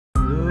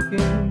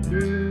Looking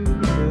through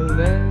the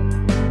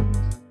lens,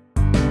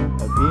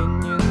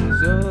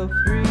 opinions of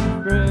three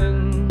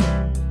friends.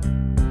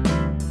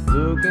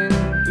 Looking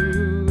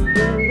through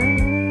the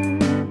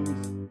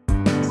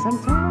lens,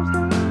 sometimes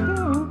they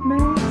don't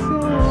make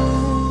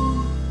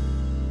sense.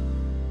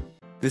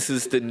 This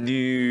is the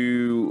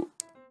new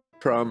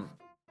Trump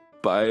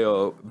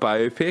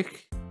biopic.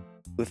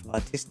 With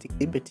artistic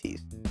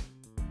liberties.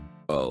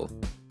 Well,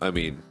 I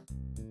mean,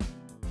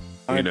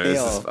 Aren't they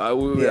all?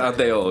 aren't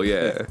they all?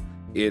 Yeah.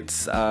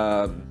 It's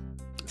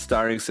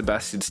starring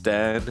Sebastian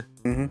Stan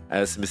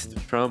as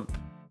Mr. Trump.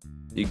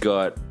 You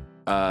got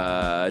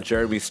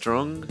Jeremy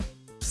Strong,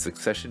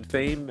 Succession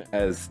fame,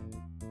 as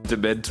the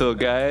mentor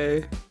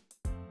guy.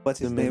 What's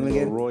his name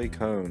again? Roy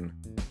Cohn.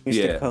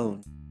 Mr.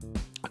 Cohn.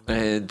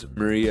 And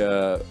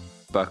Maria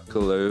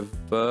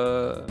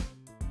Bakalova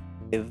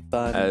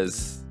Ivana.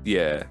 as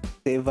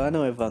Ivana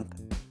or Ivanka?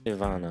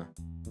 Ivana.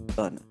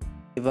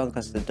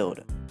 Ivanka's the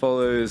daughter.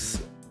 follows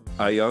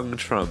a young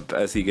Trump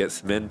as he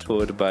gets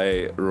mentored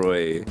by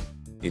Roy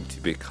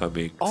into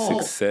becoming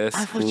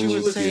successful. I thought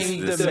you were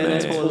saying the businessman.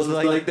 mentors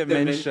like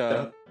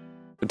dementia.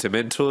 To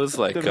mentors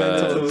like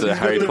mentors. the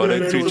Harry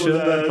Potter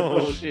creature.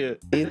 Oh shit.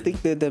 Do you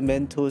think that the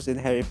mentors in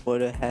Harry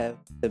Potter have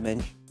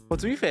dementia? Well,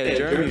 to be fair,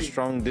 Jeremy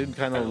Strong did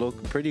kind of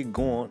look pretty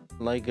gaunt,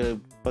 like a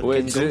fucking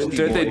Wait, ghosty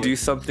don't they boy. do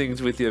some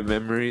things with your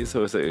memories,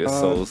 or is it your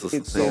souls or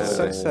It something?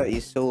 sucks out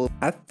your soul.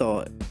 I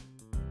thought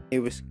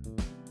it was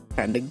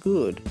kind of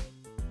good.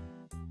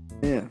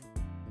 Yeah,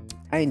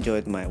 I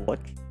enjoyed my watch.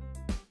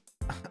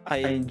 I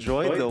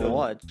enjoyed the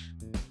watch,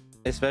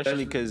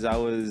 especially because I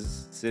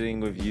was sitting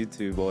with you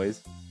two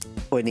boys.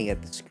 Pointing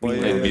at the screen.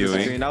 Pointing at the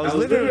viewing. screen. I was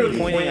literally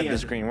pointing at the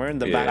screen. We're in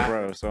the back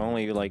row, so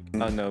only like,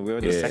 oh no, we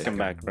were the second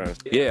back row.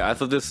 Yeah, I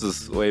thought this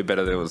was way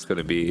better than it was going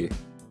to be.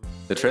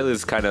 The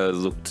trailers kind of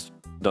looked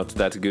not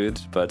that good,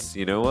 but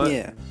you know what?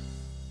 Yeah.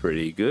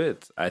 Pretty good.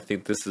 I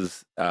think this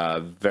is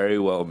very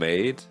well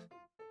made,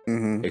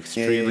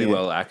 extremely Yeah.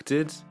 well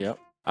acted. Yep.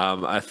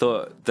 I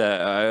thought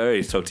that I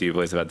already talked to you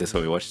boys about this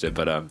when we watched it,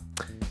 but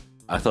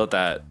I thought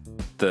that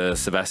the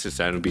Sebastian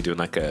Stan would be doing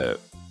like a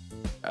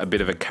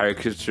bit of a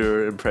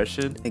caricature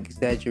impression,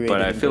 Exaggerated.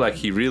 but I feel like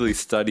he really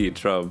studied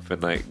Trump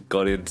and like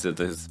got into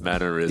his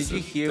mannerisms. Did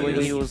you hear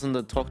when he was on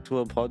the Talk to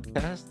a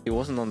podcast? He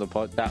wasn't on the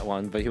that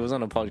one, but he was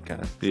on a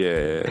podcast,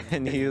 Yeah.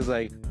 and he was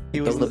like, he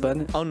was.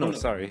 Oh no,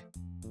 sorry,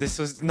 this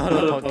was not a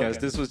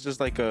podcast. This was just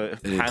like a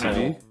panel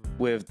interview?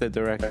 with the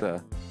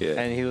director. Yeah.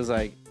 And he was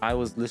like, I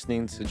was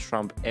listening to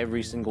Trump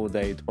every single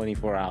day,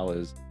 24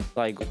 hours.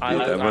 Like I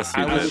that must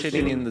be was nice.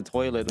 shitting in the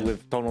toilet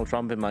with Donald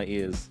Trump in my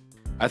ears.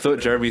 I thought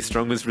Jeremy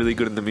Strong was really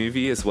good in the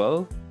movie as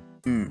well.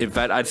 In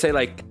fact, I'd say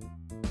like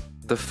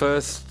the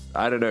first,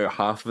 I don't know,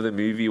 half of the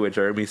movie where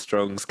Jeremy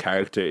Strong's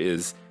character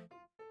is,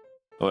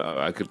 well,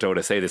 I don't want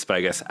to say this, but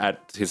I guess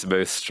at his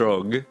most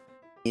strong.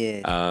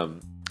 Yeah.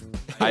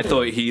 I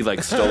thought he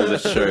like stole the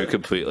show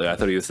completely. I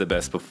thought he was the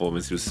best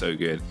performance. He was so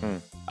good.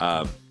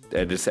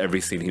 And just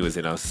every scene he was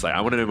in, I was just like,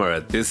 I want to know more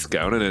about this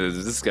guy. I want to know,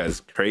 this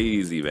guy's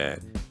crazy,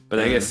 man. But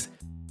I guess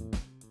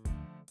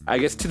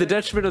to the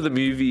detriment of the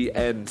movie,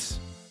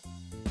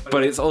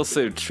 but it's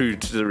also true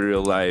to the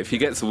real life. He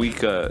gets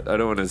weaker. I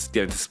don't want to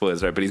get into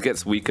spoilers, right? But he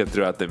gets weaker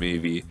throughout the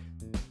movie.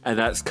 And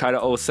that's kind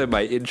of also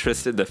my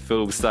interest in the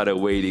film started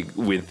waning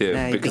with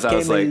him, because I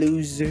was like, a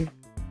loser.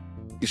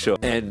 sure.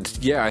 And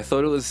yeah, I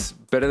thought it was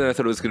better than I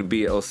thought it was going to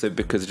be, also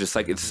because just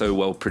like it's so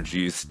well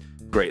produced,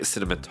 great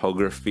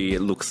cinematography,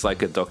 it looks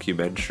like a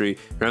documentary.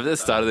 Remember at the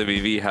start of the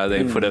movie how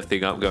they put a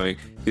thing up going,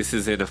 this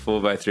is in a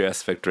 4:3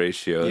 aspect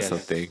ratio or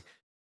something,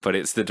 but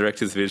it's the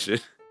director's vision.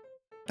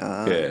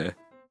 Yeah,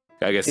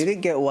 I guess. Did it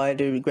get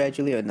wider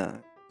gradually or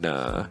not?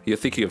 Nah, you're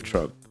thinking of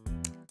Trump.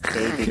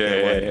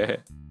 Okay.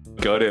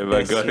 Got him.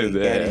 I got him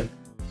there.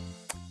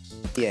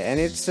 Yeah, and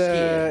it's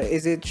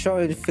is it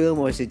shot in film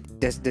or is it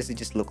does it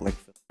just look like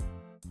film?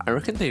 I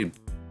reckon they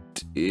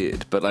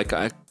did, but like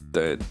I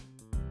don't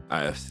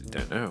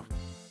know.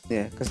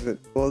 Yeah, because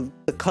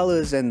the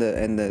colors and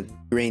the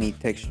grainy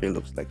texture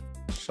looks like.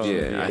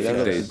 Yeah, I that think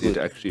they looks did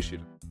good. actually shoot.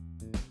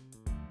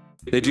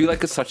 They do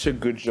like such a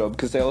good job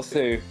because they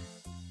also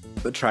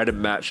try to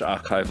match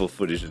archival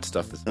footage and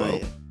stuff as well. Oh,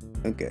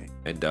 yeah. Okay.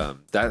 And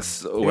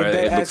that's where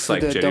That it adds looks to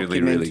like the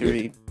genuinely really good.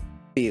 documentary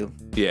feel.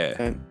 Yeah, Right?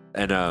 and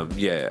and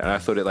I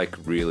thought it like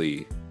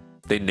really,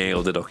 they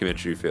nailed the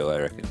documentary feel. I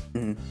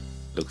reckon.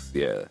 Looks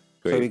great.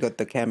 So we got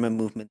the camera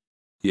movement,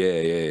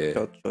 Yeah.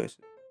 shot choices.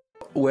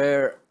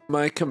 Where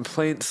my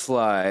complaints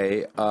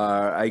lie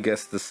are, I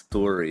guess, the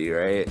story,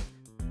 right?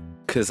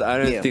 Because I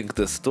don't think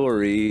the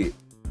story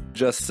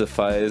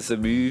justifies a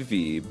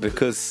movie,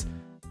 because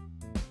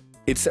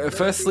it's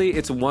firstly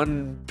it's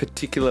one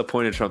particular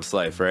point in Trump's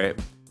life, right?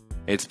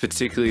 It's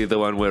particularly the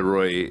one where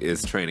Roy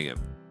is training him.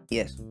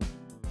 Yes.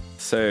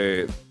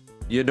 So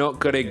you're not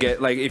gonna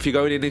get, like, if you're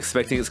going in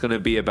expecting it's gonna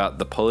be about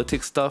the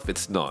politics stuff,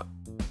 it's not.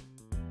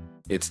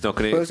 It's not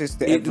gonna. Suppose it's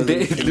the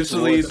evolution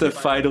Literally, towards the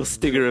final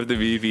stinger of the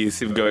movie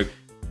is him going,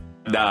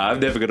 "Nah, I'm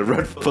never gonna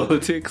run for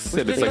politics."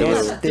 And it's like,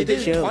 That's oh, the they did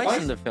it joke.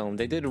 twice in the film.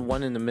 They did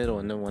one in the middle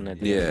and then one at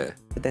the end. yeah,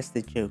 But that's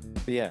the joke.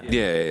 Yeah.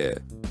 yeah.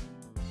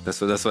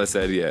 That's what I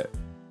said. Yeah.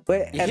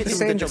 But He at hit the him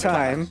same with the jump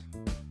time, pass.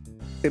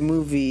 the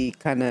movie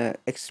kind of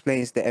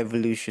explains the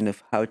evolution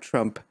of how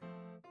Trump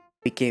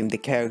became the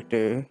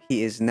character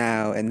he is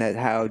now, and that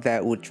how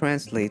that would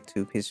translate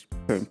to his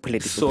current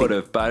political. Sort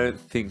of, but I don't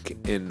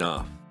think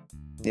enough.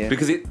 Yeah.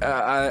 Because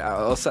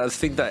I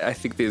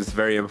think it's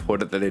very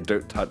important that they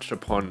don't touch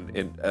upon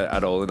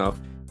at all enough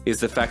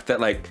is the fact that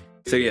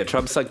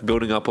Trump's like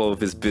building up all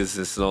of his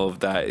business and all of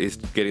that. He's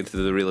getting to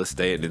the real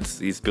estate and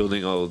he's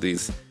building all of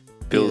these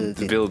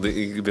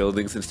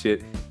buildings and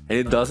shit. And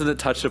it doesn't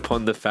touch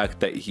upon the fact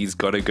that he's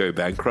gonna go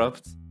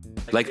bankrupt.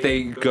 Like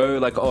they go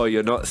like, oh,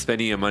 you're not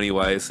spending your money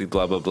wisely,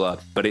 blah blah blah.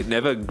 But it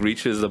never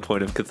reaches the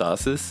point of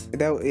catharsis.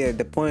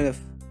 The point of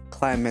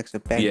climax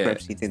of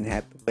bankruptcy didn't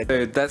happen. But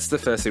So that's the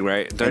first thing,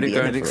 right? Don't the go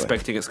end in of it,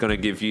 expecting it's gonna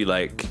give you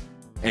like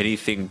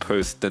anything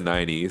post the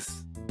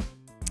 90s.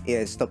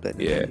 yeah, stop that.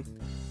 Yeah.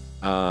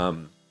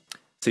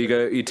 So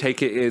you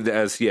take it in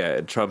as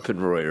Trump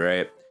and Roy,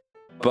 right?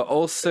 But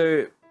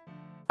also,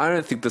 I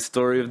don't think the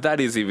story of that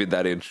is even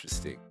that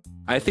interesting.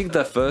 I think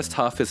the first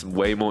half is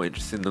way more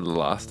interesting than the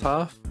last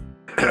half,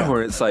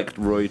 where it's like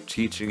Roy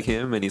teaching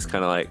him, and he's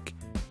kind of like,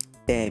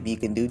 Damn, you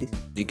can do this.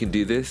 "You can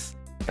do this."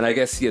 And I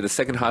guess the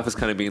second half is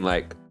kind of being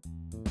like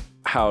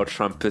how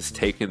Trump has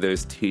taken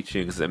those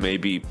teachings and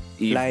maybe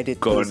Lighted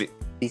gone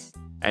this.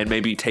 and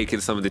maybe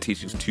taken some of the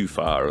teachings too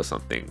far or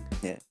something.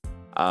 Yeah.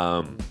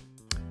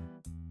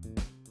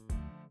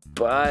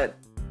 But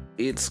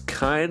it's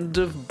kind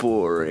of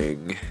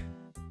boring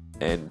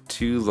and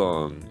too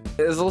long.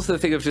 There's also the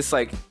thing of just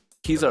like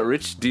he's a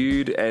rich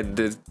dude and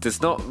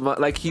there's not much,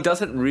 like he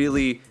doesn't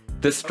really,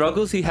 the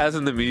struggles he has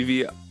in the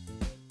movie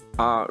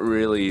aren't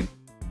really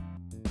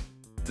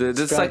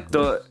just like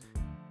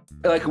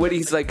when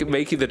he's like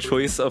making the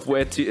choice of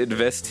where to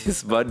invest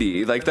his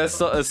money, like that's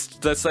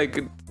like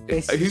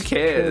who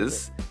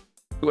cares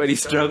when he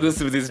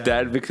struggles with his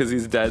dad because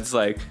his dad's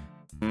like,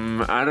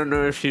 I don't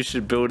know if you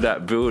should build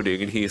that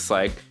building, and he's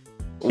like,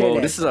 well,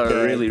 this is a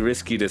really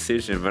risky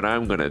decision, but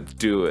I'm gonna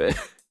do it.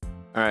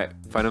 All right,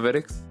 final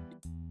verdicts.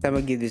 I'm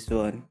gonna give this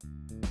one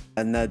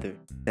another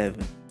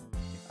 7.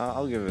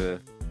 I'll give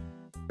it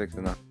a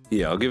 6.5.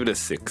 Yeah, I'll give it a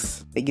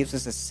 6. It gives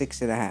us a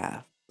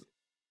 6.5.